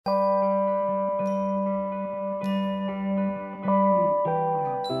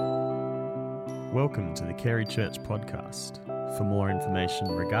Welcome to the Carey Church podcast. For more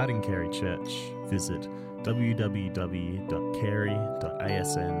information regarding Carey Church, visit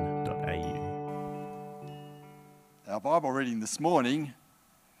www.carey.asn.au. Our Bible reading this morning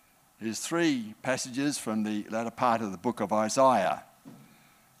is three passages from the latter part of the book of Isaiah.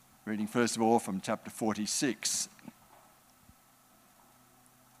 Reading first of all from chapter 46.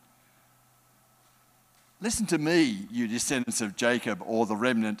 Listen to me, you descendants of Jacob, or the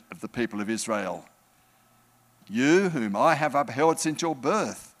remnant of the people of Israel. You whom I have upheld since your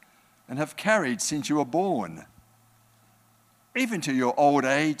birth, and have carried since you were born. Even to your old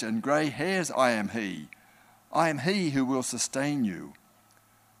age and grey hairs I am he. I am he who will sustain you.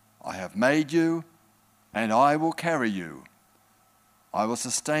 I have made you, and I will carry you. I will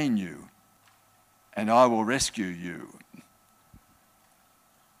sustain you, and I will rescue you.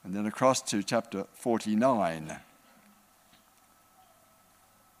 And then across to chapter 49.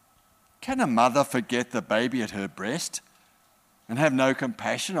 Can a mother forget the baby at her breast and have no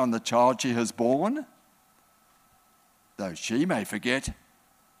compassion on the child she has born? Though she may forget,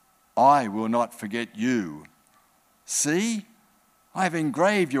 I will not forget you. See, I have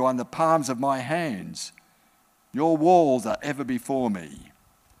engraved you on the palms of my hands. Your walls are ever before me.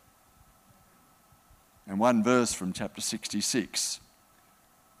 And one verse from chapter 66.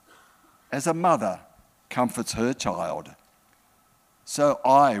 As a mother comforts her child, so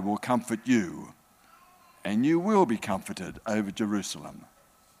I will comfort you, and you will be comforted over Jerusalem.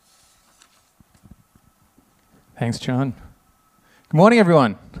 Thanks, John. Good morning,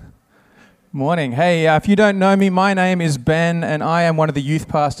 everyone. Morning. Hey, if you don't know me, my name is Ben, and I am one of the youth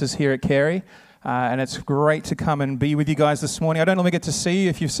pastors here at Carey. And it's great to come and be with you guys this morning. I don't normally get to see you.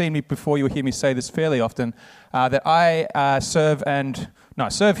 If you've seen me before, you'll hear me say this fairly often, that I serve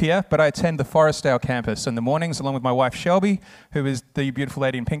here, but I attend the Forestdale campus in the mornings along with my wife Shelby, who is the beautiful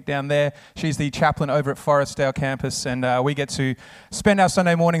lady in pink down there. She's the chaplain over at Forestdale campus, and we get to spend our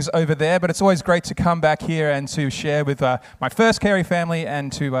Sunday mornings over there. But it's always great to come back here and to share with my first Carey family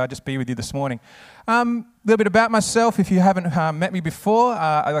and to just be with you this morning. A little bit about myself, if you haven't met me before.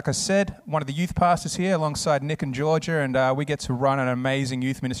 Like I said, one of the youth pastors here alongside Nick and Georgia, and we get to run an amazing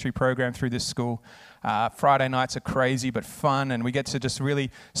youth ministry program through this school. Friday nights are crazy but fun, and we get to just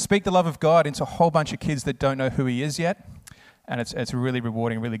really speak the love of God into a whole bunch of kids that don't know who He is yet, and it's really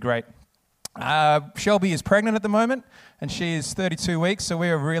rewarding, really great. Shelby is pregnant at the moment, and she is 32 weeks, so we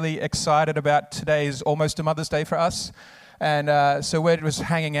are really excited about today's almost a Mother's Day for us. And so we're just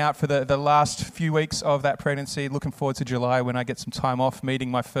hanging out for the last few weeks of that pregnancy, looking forward to July when I get some time off,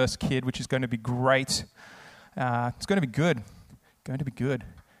 meeting my first kid, which is going to be great. It's going to be good.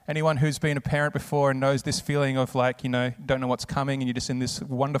 Anyone who's been a parent before and knows this feeling of don't know what's coming and you're just in this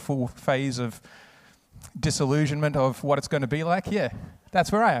wonderful phase of disillusionment of what it's going to be like, yeah,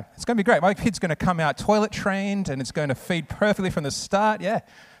 that's where I am. It's going to be great. My kid's going to come out toilet trained and it's going to feed perfectly from the start. Yeah,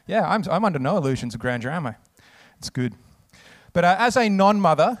 I'm under no illusions of grandeur, am I? It's good. But as a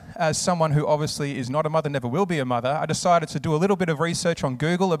non-mother, as someone who obviously is not a mother, never will be a mother, I decided to do a little bit of research on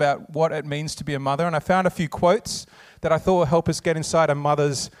Google about what it means to be a mother, and I found a few quotes that I thought would help us get inside a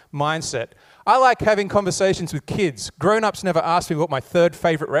mother's mindset. I like having conversations with kids. Grown-ups never ask me what my third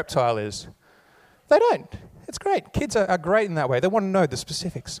favourite reptile is. They don't. It's great. Kids are great in that way. They want to know the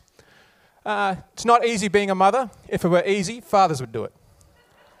specifics. It's not easy being a mother. If it were easy, fathers would do it.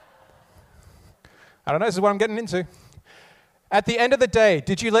 I don't know, this is what I'm getting into. At the end of the day,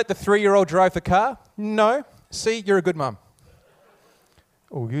 did you let the 3-year-old drive the car? No. See, you're a good mum.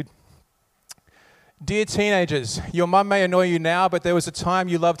 All good. Dear teenagers, your mum may annoy you now, but there was a time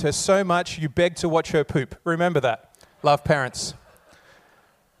you loved her so much you begged to watch her poop. Remember that. Love, parents.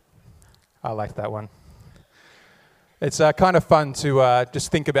 I like that one. It's kind of fun to just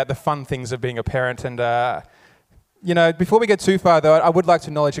think about the fun things of being a parent. And, before we get too far, though, I would like to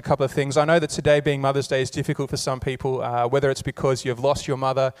acknowledge a couple of things. I know that today being Mother's Day is difficult for some people, whether it's because you've lost your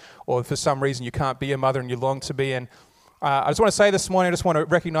mother or for some reason you can't be a mother and you long to be. And I just want to say this morning, I just want to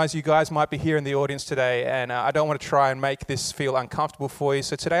recognize you guys might be here in the audience today, and I don't want to try and make this feel uncomfortable for you.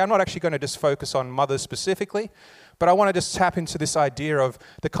 So today I'm not actually going to just focus on mothers specifically, but I want to just tap into this idea of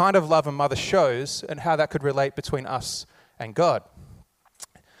the kind of love a mother shows and how that could relate between us and God.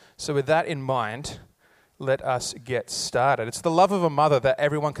 So with that in mind, let us get started. It's the love of a mother that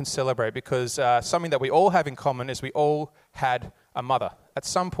everyone can celebrate because something that we all have in common is we all had a mother. At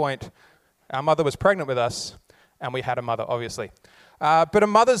some point, our mother was pregnant with us, and we had a mother, obviously. But a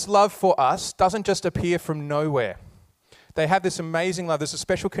mother's love for us doesn't just appear from nowhere. They have this amazing love. There's a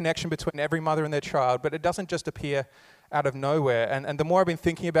special connection between every mother and their child, but it doesn't just appear out of nowhere. And the more I've been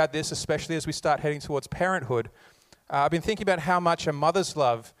thinking about this, especially as we start heading towards parenthood, I've been thinking about how much a mother's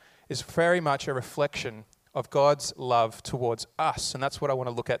love is very much a reflection of God's love towards us. And that's what I want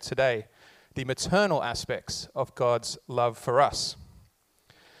to look at today, the maternal aspects of God's love for us.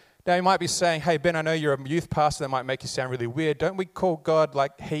 Now, you might be saying, hey, Ben, I know you're a youth pastor. That might make you sound really weird. Don't we call God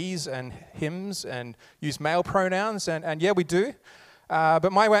like he's and hims and use male pronouns? And yeah, we do.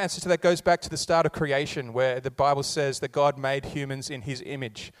 But my answer to that goes back to the start of creation, where the Bible says that God made humans in his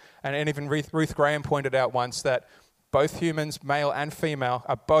image. And even Ruth Graham pointed out once that both humans, male and female,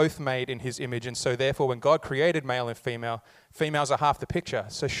 are both made in his image. And so therefore, when God created male and female, females are half the picture.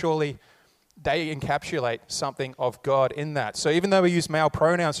 So surely they encapsulate something of God in that. So even though we use male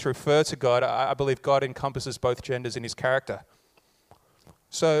pronouns to refer to God, I believe God encompasses both genders in his character.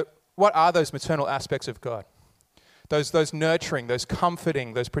 So what are those maternal aspects of God? Those nurturing, those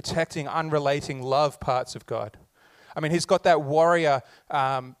comforting, those protecting, unrelating love parts of God. I mean, he's got that warrior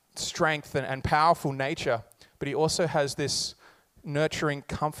strength and powerful nature, but he also has this nurturing,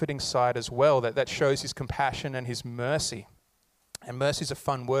 comforting side as well that shows his compassion and his mercy. And mercy is a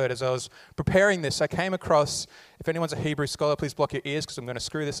fun word. As I was preparing this, I came across, if anyone's a Hebrew scholar, please block your ears because I'm going to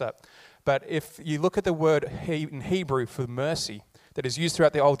screw this up. But if you look at the word in Hebrew for mercy that is used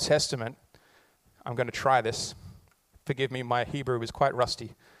throughout the Old Testament, I'm going to try this. Forgive me, my Hebrew is quite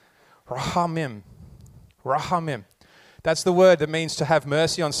rusty. Rahamim. Rahamim. That's the word that means to have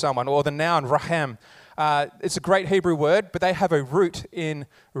mercy on someone, or the noun rahem. It's a great Hebrew word, but they have a root in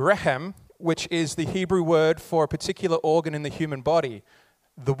rehem, which is the Hebrew word for a particular organ in the human body,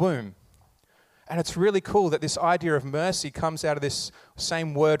 the womb. And it's really cool that this idea of mercy comes out of this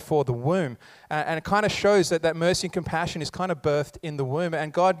same word for the womb. And it kind of shows that mercy and compassion is kind of birthed in the womb.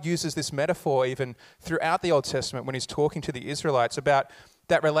 And God uses this metaphor even throughout the Old Testament when he's talking to the Israelites about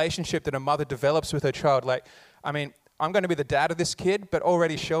that relationship that a mother develops with her child. Like, I mean, I'm going to be the dad of this kid, but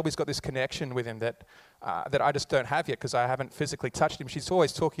already Shelby's got this connection with him that I just don't have yet because I haven't physically touched him. She's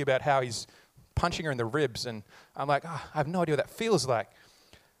always talking about how he's punching her in the ribs, and I'm like, I have no idea what that feels like.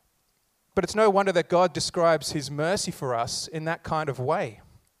 But it's no wonder that God describes his mercy for us in that kind of way,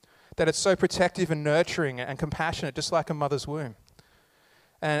 that it's so protective and nurturing and compassionate, just like a mother's womb.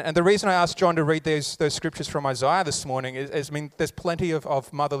 And the reason I asked John to read those scriptures from Isaiah this morning is, I mean, there's plenty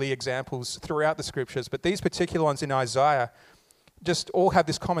of motherly examples throughout the scriptures, but these particular ones in Isaiah just all have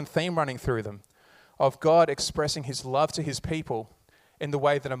this common theme running through them of God expressing his love to his people in the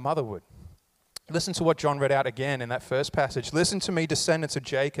way that a mother would. Listen to what John read out again in that first passage. Listen to me, descendants of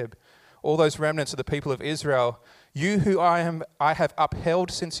Jacob, all those remnants of the people of Israel, you who I have upheld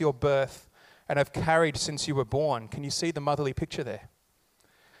since your birth and have carried since you were born. Can you see the motherly picture there?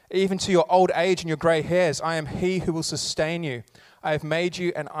 Even to your old age and your grey hairs, I am he who will sustain you. I have made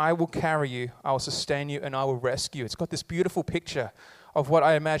you and I will carry you. I will sustain you and I will rescue. It's got this beautiful picture of what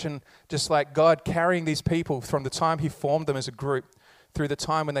I imagine just like God carrying these people from the time he formed them as a group through the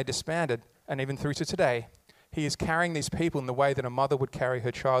time when they disbanded and even through to today. He is carrying these people in the way that a mother would carry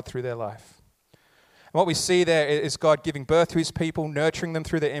her child through their life. And what we see there is God giving birth to his people, nurturing them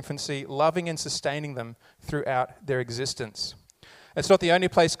through their infancy, loving and sustaining them throughout their existence. It's not the only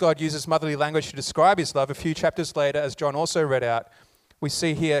place God uses motherly language to describe his love. A few chapters later, as John also read out, we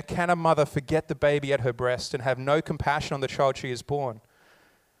see here, can a mother forget the baby at her breast and have no compassion on the child she has born?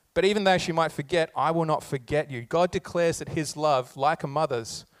 But even though she might forget, I will not forget you. God declares that his love, like a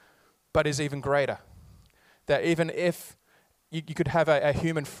mother's, but is even greater. That even if you could have a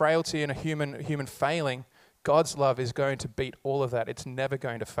human frailty and a human failing, God's love is going to beat all of that. It's never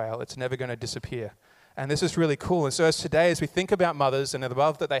going to fail. It's never going to disappear. And this is really cool. And so as today, as we think about mothers and the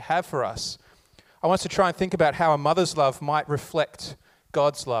love that they have for us, I want us to try and think about how a mother's love might reflect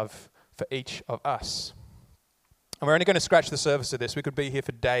God's love for each of us. And we're only going to scratch the surface of this. We could be here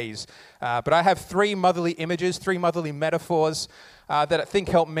for days. But I have 3 motherly images, 3 motherly metaphors that I think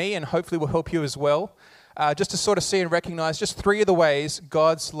help me and hopefully will help you as well. Just to sort of see and recognize just 3 of the ways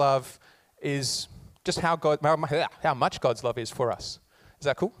God's love is, just how much God's love is for us. Is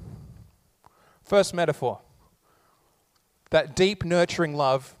that cool? First metaphor, that deep nurturing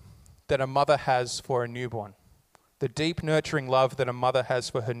love that a mother has for a newborn. The deep nurturing love that a mother has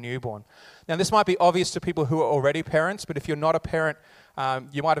for her newborn. Now, this might be obvious to people who are already parents, but if you're not a parent,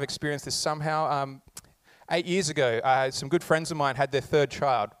 you might have experienced this somehow. 8 years ago, some good friends of mine had their 3rd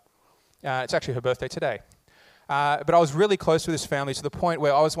child. It's actually her birthday today. But I was really close with this family to the point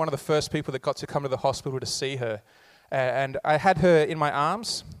where I was one of the first people that got to come to the hospital to see her. And I had her in my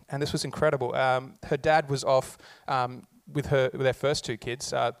arms, and this was incredible. Her dad was off with their first 2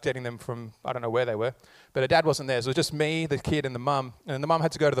 kids, getting them from, I don't know where they were. But her dad wasn't there, so it was just me, the kid, and the mum. And the mum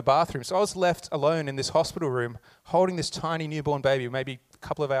had to go to the bathroom. So I was left alone in this hospital room, holding this tiny newborn baby, maybe a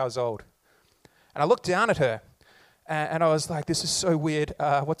couple of hours old. And I looked down at her, And I was like, this is so weird.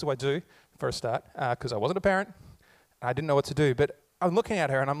 What do I do for a start? Because I wasn't a parent. I didn't know what to do. But I'm looking at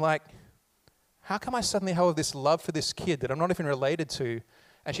her and I'm like, how come I suddenly have this love for this kid that I'm not even related to,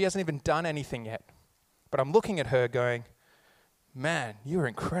 and she hasn't even done anything yet? But I'm looking at her going, man, you're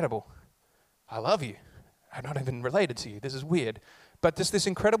incredible. I love you. I'm not even related to you. This is weird. But just this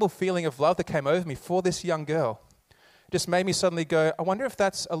incredible feeling of love that came over me for this young girl just made me suddenly go, I wonder if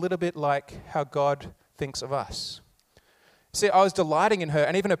that's a little bit like how God thinks of us. See, I was delighting in her,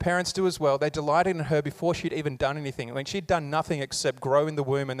 and even her parents do as well. They delighted in her before she'd even done anything. I mean, she'd done nothing except grow in the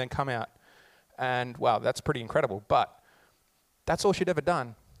womb and then come out. And, wow, that's pretty incredible. But that's all she'd ever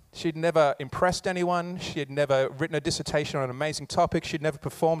done. She'd never impressed anyone. She had never written a dissertation on an amazing topic. She'd never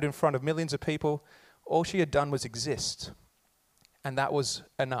performed in front of millions of people. All she had done was exist. And that was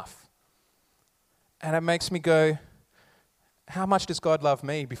enough. And it makes me go, how much does God love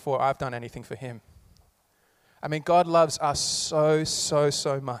me before I've done anything for him? I mean, God loves us so, so,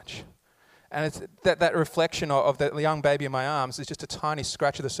 so much. And it's that reflection of the young baby in my arms is just a tiny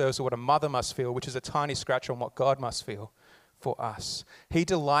scratch of the surface of what a mother must feel, which is a tiny scratch on what God must feel for us. He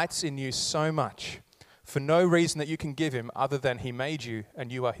delights in you so much for no reason that you can give him other than he made you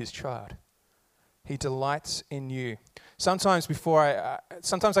and you are his child. He delights in you. Sometimes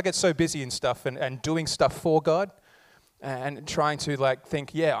I get so busy in stuff and doing stuff for God and trying to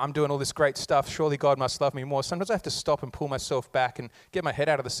think, yeah, I'm doing all this great stuff. Surely God must love me more. Sometimes I have to stop and pull myself back and get my head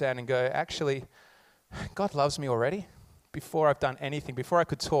out of the sand and go, actually, God loves me already. Before I've done anything, before I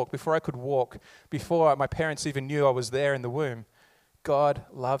could talk, before I could walk, before my parents even knew I was there in the womb, God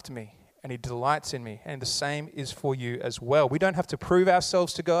loved me and he delights in me. And the same is for you as well. We don't have to prove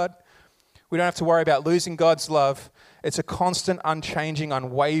ourselves to God. We don't have to worry about losing God's love. It's a constant, unchanging,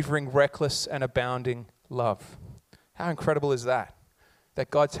 unwavering, reckless, and abounding love. How incredible is that? That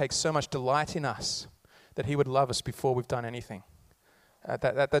God takes so much delight in us that he would love us before we've done anything.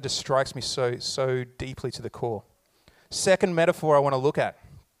 That just strikes me so deeply to the core. Second metaphor I want to look at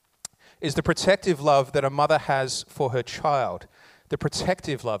is the protective love that a mother has for her child. The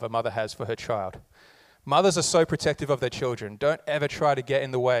protective love a mother has for her child. Mothers are so protective of their children. Don't ever try to get in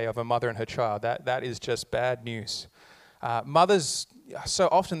the way of a mother and her child. That is just bad news. Mothers, so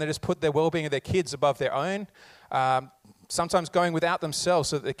often they just put their well-being of their kids above their own, sometimes going without themselves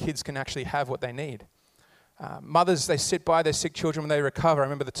so that the kids can actually have what they need. Mothers, they sit by their sick children when they recover. I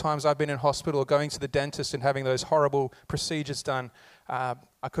remember the times I've been in hospital or going to the dentist and having those horrible procedures done.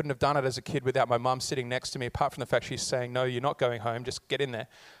 I couldn't have done it as a kid without my mum sitting next to me, apart from the fact she's saying, no, you're not going home, just get in there.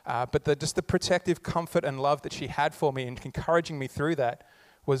 But just the protective comfort and love that she had for me and encouraging me through that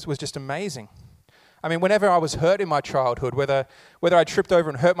was just amazing. I mean, whenever I was hurt in my childhood, whether I tripped over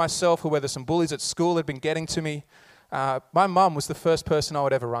and hurt myself or whether some bullies at school had been getting to me, my mum was the first person I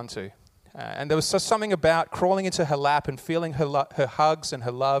would ever run to. And there was something about crawling into her lap and feeling her hugs and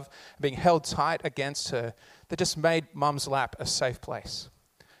her love, being held tight against her, that just made mum's lap a safe place.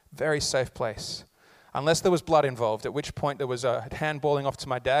 Very safe place. Unless there was blood involved, at which point there was a handballing off to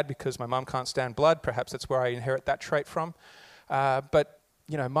my dad because my mum can't stand blood. Perhaps that's where I inherit that trait from. But,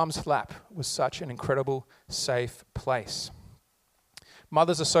 mum's lap was such an incredible, safe place.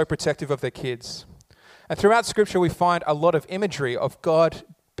 Mothers are so protective of their kids. And throughout Scripture, we find a lot of imagery of God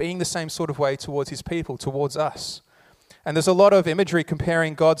being the same sort of way towards his people, towards us. And there's a lot of imagery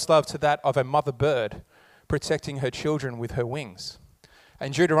comparing God's love to that of a mother bird protecting her children with her wings.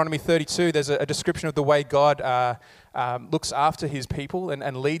 In Deuteronomy 32, there's a description of the way God looks after his people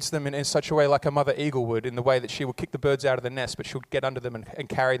and leads them in such a way like a mother eagle would, in the way that she will kick the birds out of the nest, but she'll get under them and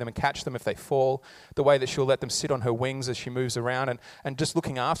carry them and catch them if they fall, the way that she'll let them sit on her wings as she moves around and just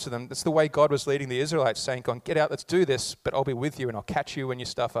looking after them. That's the way God was leading the Israelites, saying, "Go on, get out, let's do this, but I'll be with you and I'll catch you when you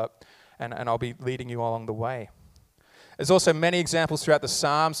stuff up and I'll be leading you along the way." There's also many examples throughout the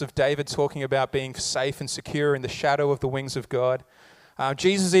Psalms of David talking about being safe and secure in the shadow of the wings of God.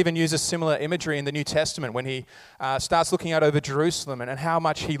 Jesus even uses similar imagery in the New Testament when he starts looking out over Jerusalem and how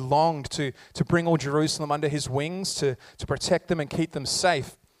much he longed to bring all Jerusalem under his wings, to protect them and keep them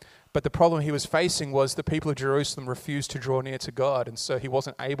safe. But the problem he was facing was the people of Jerusalem refused to draw near to God, and so he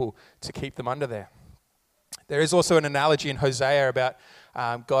wasn't able to keep them under there. There is also an analogy in Hosea about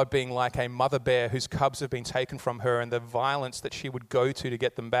God being like a mother bear whose cubs have been taken from her, and the violence that she would go to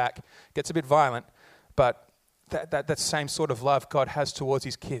get them back. Gets a bit violent, but that same sort of love God has towards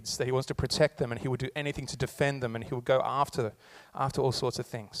his kids, that he wants to protect them and he would do anything to defend them and he would go after all sorts of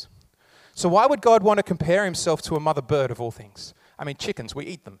things. So why would God want to compare himself to a mother bird of all things? I mean, chickens, we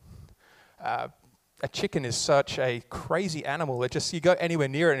eat them. A chicken is such a crazy animal that just you go anywhere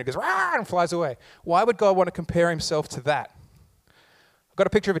near it and it goes rah and flies away. Why would God want to compare himself to that? I've got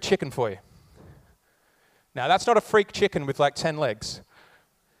a picture of a chicken for you. Now, that's not a freak chicken with like 10 legs.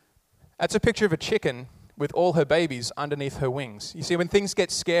 That's a picture of a chicken with all her babies underneath her wings. You see, when things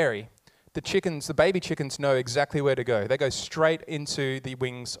get scary, the baby chickens know exactly where to go. They go straight into the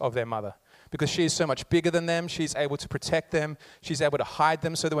wings of their mother. Because she is so much bigger than them, she's able to protect them, she's able to hide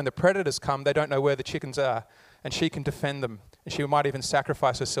them so that when the predators come, they don't know where the chickens are, and she can defend them. And she might even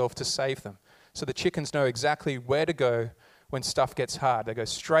sacrifice herself to save them. So the chickens know exactly where to go when stuff gets hard. They go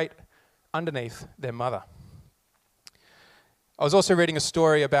straight underneath their mother. I was also reading a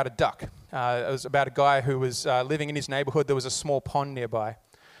story about a duck. It was about a guy who was living in his neighborhood. There was a small pond nearby.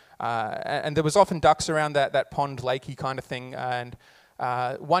 And there was often ducks around that pond, lakey kind of thing. And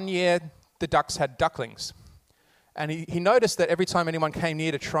one year, the ducks had ducklings. And he noticed that every time anyone came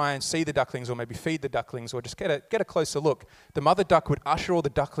near to try and see the ducklings or maybe feed the ducklings or just get a closer look, the mother duck would usher all the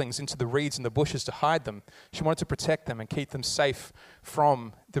ducklings into the reeds and the bushes to hide them. She wanted to protect them and keep them safe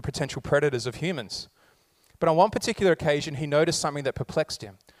from the potential predators of humans. But on one particular occasion, he noticed something that perplexed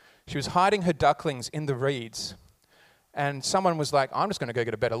him. She was hiding her ducklings in the reeds. And someone was like, I'm just going to go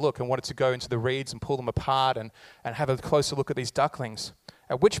get a better look, and wanted to go into the reeds and pull them apart and have a closer look at these ducklings.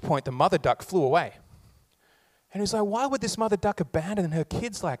 At which point, the mother duck flew away. And he was like, why would this mother duck abandon her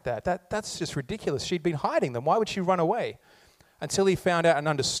kids like that? That's just ridiculous. She'd been hiding them. Why would she run away? Until he found out and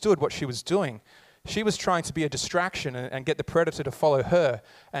understood what she was doing. She was trying to be a distraction and get the predator to follow her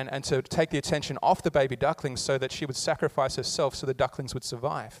and to take the attention off the baby ducklings so that she would sacrifice herself so the ducklings would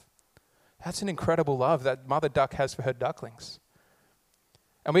survive. That's an incredible love that mother duck has for her ducklings.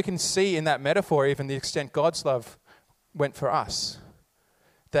 And we can see in that metaphor even the extent God's love went for us.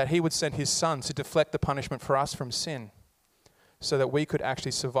 That he would send his son to deflect the punishment for us from sin so that we could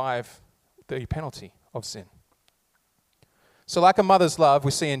actually survive the penalty of sin. So like a mother's love,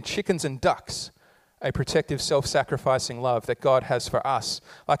 we see in chickens and ducks a protective, self-sacrificing love that God has for us.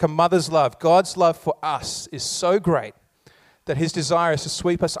 Like a mother's love, God's love for us is so great that his desire is to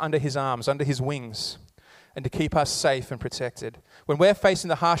sweep us under his arms, under his wings, and to keep us safe and protected. When we're facing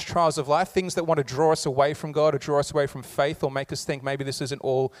the harsh trials of life, things that want to draw us away from God or draw us away from faith or make us think maybe this isn't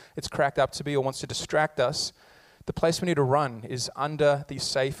all it's cracked up to be or wants to distract us, the place we need to run is under the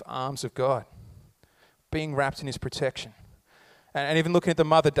safe arms of God, being wrapped in his protection. And even looking at the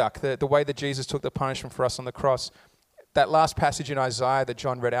mother duck, the way that Jesus took the punishment for us on the cross, that last passage in Isaiah that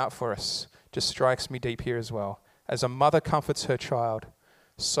John read out for us just strikes me deep here as well. As a mother comforts her child,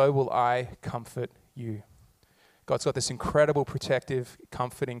 so will I comfort you. God's got this incredible protective,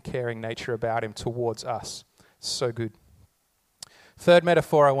 comforting, caring nature about him towards us. So good. Third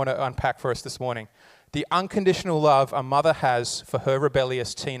metaphor I want to unpack for us this morning. The unconditional love a mother has for her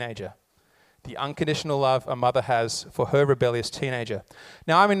rebellious teenager. The unconditional love a mother has for her rebellious teenager.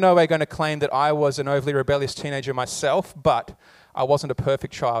 Now, I'm in no way going to claim that I was an overly rebellious teenager myself, but I wasn't a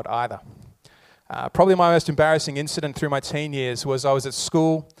perfect child either. Probably my most embarrassing incident through my teen years was I was at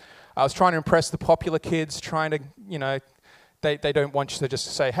school. I was trying to impress the popular kids, trying to, they don't want you to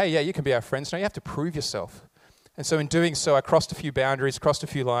just say, hey, yeah, you can be our friends. No, you have to prove yourself. And so in doing so, I crossed a few boundaries, crossed a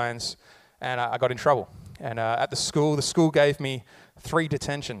few lines, and I got in trouble. And at the school gave me 3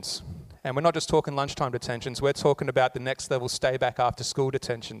 detentions. And we're not just talking lunchtime detentions. We're talking about the next level stay back after school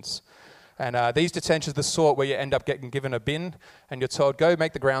detentions. And these detentions are the sort where you end up getting given a bin and you're told, go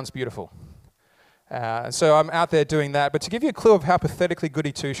make the grounds beautiful. So I'm out there doing that. But to give you a clue of how pathetically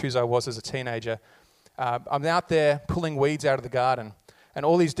goody two-shoes I was as a teenager, I'm out there pulling weeds out of the garden. And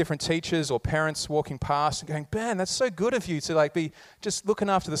all these different teachers or parents walking past and going, Ben, that's so good of you to be just looking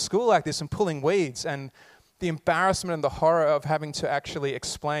after the school like this and pulling weeds. And the embarrassment and the horror of having to actually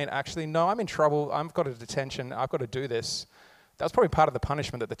explain, no, I'm in trouble. I've got a detention. I've got to do this. That was probably part of the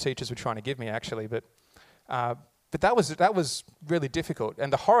punishment that the teachers were trying to give me, actually. But that was really difficult.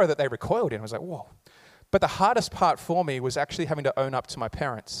 And the horror that they recoiled in was like, whoa. But the hardest part for me was actually having to own up to my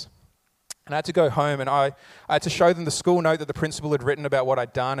parents. And I had to go home and I had to show them the school note that the principal had written about what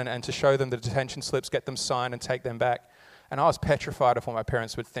I'd done and to show them the detention slips, get them signed and take them back. And I was petrified of what my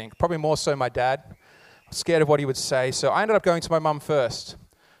parents would think. Probably more so my dad. I was scared of what he would say. So I ended up going to my mum first.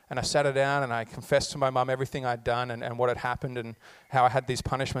 And I sat her down and I confessed to my mum everything I'd done and what had happened and how I had these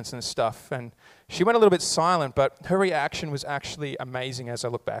punishments and stuff. And she went a little bit silent, but her reaction was actually amazing as I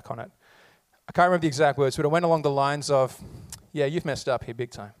look back on it. I can't remember the exact words, but it went along the lines of, yeah, you've messed up here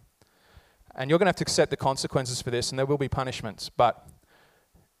big time. And you're going to have to accept the consequences for this, and there will be punishments. But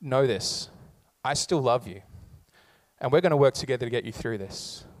know this, I still love you. And we're going to work together to get you through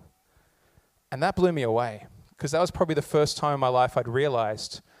this. And that blew me away, because that was probably the first time in my life I'd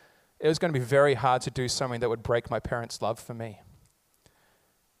realized it was going to be very hard to do something that would break my parents' love for me.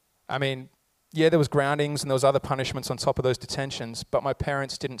 I mean, Yeah, there was groundings and there was other punishments on top of those detentions, but my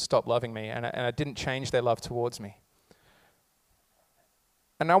parents didn't stop loving me, and I didn't change their love towards me.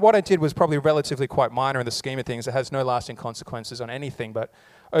 And now what I did was probably relatively quite minor in the scheme of things. It has no lasting consequences on anything, but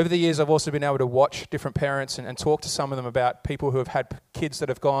over the years I've also been able to watch different parents and talk to some of them about people who have had kids that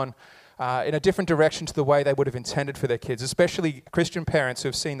have gone in a different direction to the way they would have intended for their kids, especially Christian parents who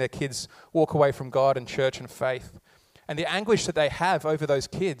have seen their kids walk away from God and church and faith. And the anguish that they have over those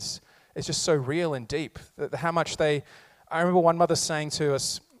kids is just so real and deep. How much I remember one mother saying to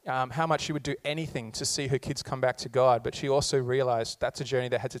us how much she would do anything to see her kids come back to God, but she also realized that's a journey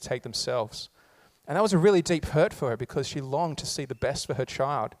they had to take themselves. And that was a really deep hurt for her because she longed to see the best for her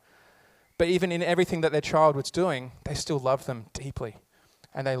child. But even in everything that their child was doing, they still loved them deeply.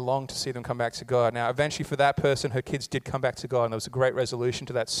 And they longed to see them come back to God. Now, eventually for that person, her kids did come back to God, and there was a great resolution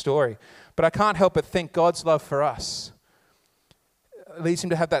to that story. But I can't help but think God's love for us leads him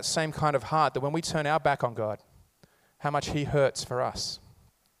to have that same kind of heart, that when we turn our back on God, how much he hurts for us,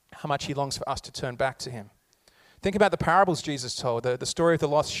 how much he longs for us to turn back to him. Think about the parables Jesus told, the story of the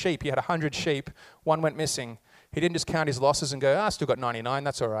lost sheep. He had 100 sheep, one went missing. He didn't just count his losses and go, I still got 99,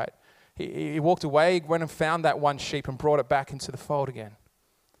 that's all right. He walked away, went and found that one sheep and brought it back into the fold again.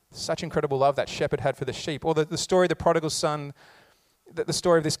 Such incredible love that shepherd had for the sheep. Or the story of the prodigal son, the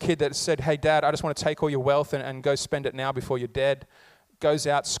story of this kid that said, hey, Dad, I just want to take all your wealth and go spend it now before you're dead. Goes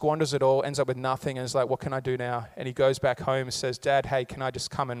out, squanders it all, ends up with nothing, and is like, what can I do now? And he goes back home and says, Dad, hey, can I just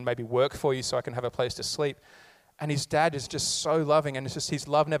come and maybe work for you so I can have a place to sleep? And his dad is just so loving, and it's just his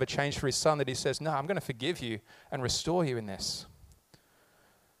love never changed for his son, that he says, no, I'm going to forgive you and restore you in this.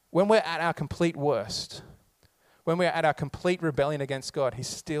 When we're at our complete worst, when we're at our complete rebellion against God, he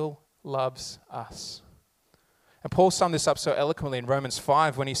still loves us. And Paul summed this up so eloquently in Romans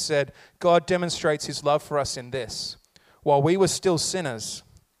 5 when he said, God demonstrates his love for us in this. While we were still sinners,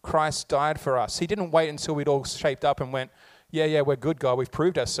 Christ died for us. He didn't wait until we'd all shaped up and went, yeah, we're good, God. We've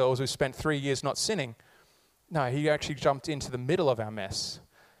proved ourselves. We've spent 3 years not sinning. No, he actually jumped into the middle of our mess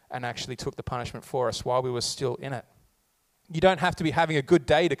and actually took the punishment for us while we were still in it. You don't have to be having a good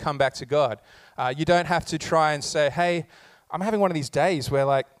day to come back to God. You don't have to try and say, hey, I'm having one of these days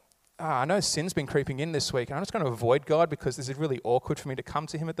where I know sin's been creeping in this week and I'm just going to avoid God because this is really awkward for me to come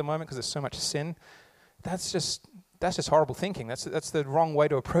to him at the moment because there's so much sin. That's just horrible thinking. That's the wrong way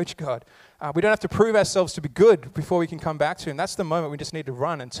to approach God. We don't have to prove ourselves to be good before we can come back to him. That's the moment we just need to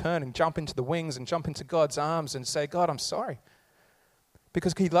run and turn and jump into the wings and jump into God's arms and say, God, I'm sorry.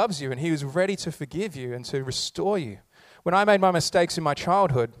 Because he loves you and he was ready to forgive you and to restore you. When I made my mistakes in my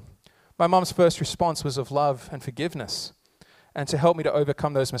childhood, my mum's first response was of love and forgiveness and to help me to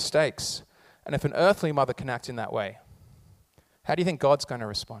overcome those mistakes. And if an earthly mother can act in that way, how do you think God's going to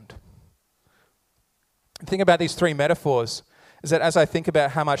respond? The thing about these three metaphors is that as I think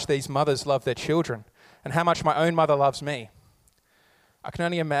about how much these mothers love their children and how much my own mother loves me, I can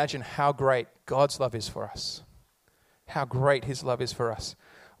only imagine how great God's love is for us, how great his love is for us.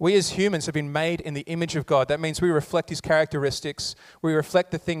 We as humans have been made in the image of God. That means we reflect his characteristics. We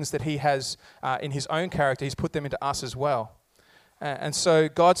reflect the things that he has in his own character. He's put them into us as well. And so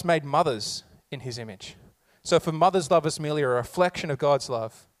God's made mothers in his image. So if a mother's love is merely a reflection of God's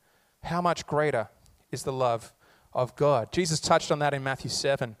love, how much greater is the love of God? Jesus touched on that in Matthew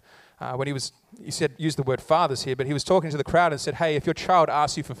 7 when used the word fathers here, but he was talking to the crowd and said, hey, if your child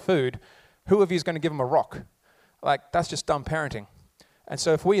asks you for food, who of you is going to give him a rock? That's just dumb parenting. And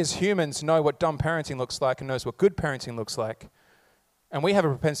so if we as humans know what dumb parenting looks like and knows what good parenting looks like, and we have a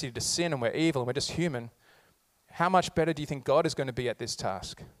propensity to sin and we're evil and we're just human, how much better do you think God is going to be at this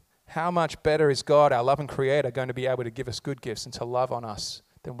task? How much better is God, our loving creator, going to be able to give us good gifts and to love on us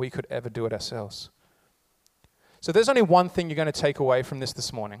than we could ever do it ourselves? So there's only one thing you're going to take away from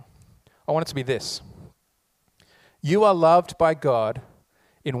this morning. I want it to be this. You are loved by God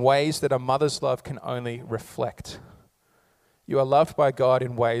in ways that a mother's love can only reflect. You are loved by God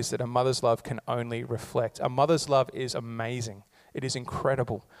in ways that a mother's love can only reflect. A mother's love is amazing. It is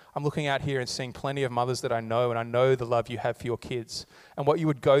incredible. I'm looking out here and seeing plenty of mothers that I know, and I know the love you have for your kids and what you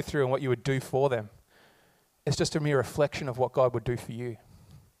would go through and what you would do for them. It's just a mere reflection of what God would do for you.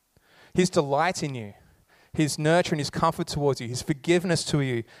 His delight in you, his nurture and his comfort towards you, his forgiveness to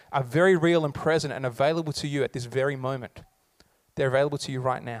you are very real and present and available to you at this very moment. They're available to you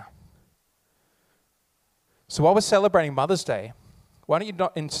right now. So while we're celebrating Mother's Day, why don't you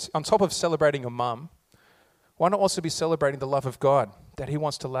not, on top of celebrating your mum, why not also be celebrating the love of God that he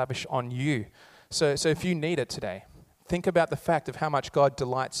wants to lavish on you? So if you need it today, think about the fact of how much God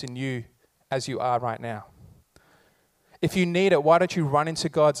delights in you as you are right now. If you need it, why don't you run into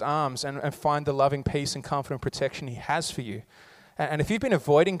God's arms and find the loving peace and comfort and protection he has for you? And if you've been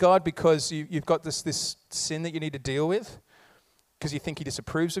avoiding God because you've got this sin that you need to deal with, because you think he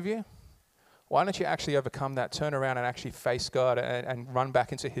disapproves of you, why don't you actually overcome that, turn around and actually face God and run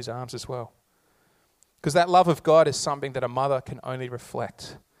back into his arms as well? Because that love of God is something that a mother can only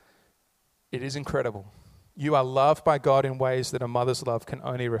reflect. It is incredible. You are loved by God in ways that a mother's love can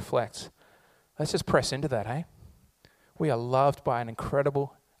only reflect. Let's just press into that, eh? We are loved by an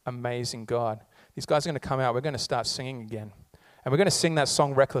incredible, amazing God. These guys are going to come out. We're going to start singing again. And we're going to sing that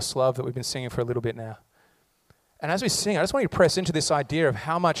song, Reckless Love, that we've been singing for a little bit now. And as we sing, I just want you to press into this idea of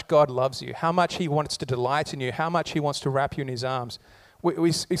how much God loves you, how much he wants to delight in you, how much he wants to wrap you in his arms.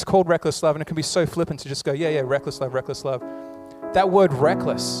 It's called reckless love, and it can be so flippant to just go, yeah, reckless love, reckless love. That word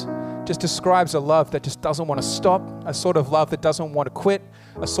reckless just describes a love that just doesn't want to stop, a sort of love that doesn't want to quit,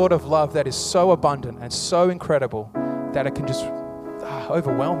 a sort of love that is so abundant and so incredible that it can just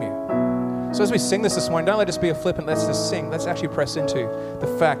overwhelm you. So as we sing this morning, don't let it just be a flippant, let's just sing. Let's actually press into the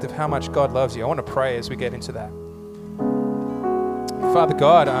fact of how much God loves you. I want to pray as we get into that. Father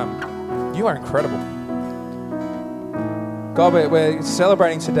God, you are incredible. God, we're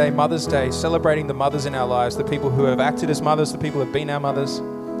celebrating today Mother's Day, celebrating the mothers in our lives, the people who have acted as mothers, the people who have been our mothers.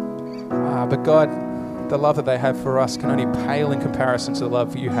 But God, the love that they have for us can only pale in comparison to the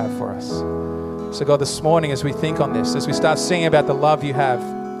love you have for us. So God, this morning as we think on this, as we start singing about the love you have,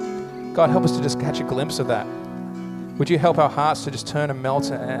 God, help us to just catch a glimpse of that. Would you help our hearts to just turn and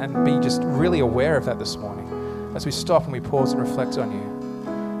melt and be just really aware of that this morning as we stop and we pause and reflect on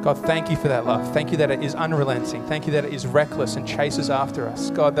you. God, thank you for that love. Thank you that it is unrelenting. Thank you that it is reckless and chases after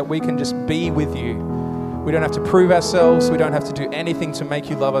us. God, that we can just be with you. We don't have to prove ourselves. We don't have to do anything to make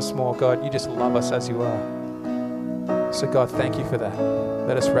you love us more. God, you just love us as you are. So God, thank you for that.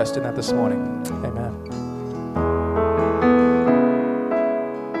 Let us rest in that this morning. Amen.